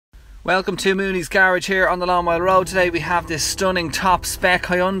Welcome to Mooneys Garage here on the Long Mile Road. Today we have this stunning top spec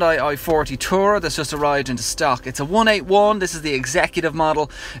Hyundai i40 Tourer that's just arrived into stock. It's a 181, this is the executive model.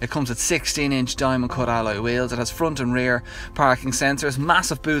 It comes with 16-inch diamond cut alloy wheels. It has front and rear parking sensors,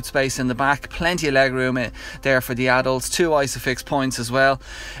 massive boot space in the back, plenty of leg room there for the adults, 2 ISOFIX points as well.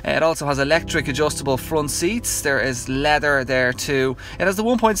 It also has electric adjustable front seats. There is leather there too. It has the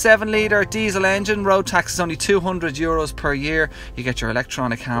 1.7 litre diesel engine. Road tax is only €200 per year. You get your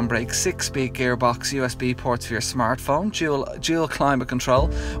electronic handbrake, 6-speed gearbox, USB ports for your smartphone, dual climate control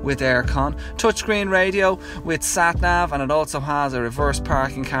with aircon, touchscreen radio with sat nav, and it also has a reverse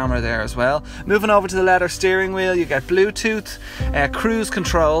parking camera there as well. Moving over to the leather steering wheel, you get Bluetooth, cruise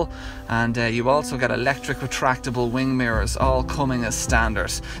control, and you also get electric retractable wing mirrors, all coming as standard.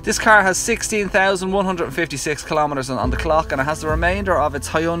 This car has 16,156 kilometers on the clock, and it has the remainder of its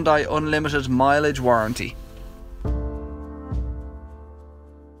Hyundai Unlimited mileage warranty.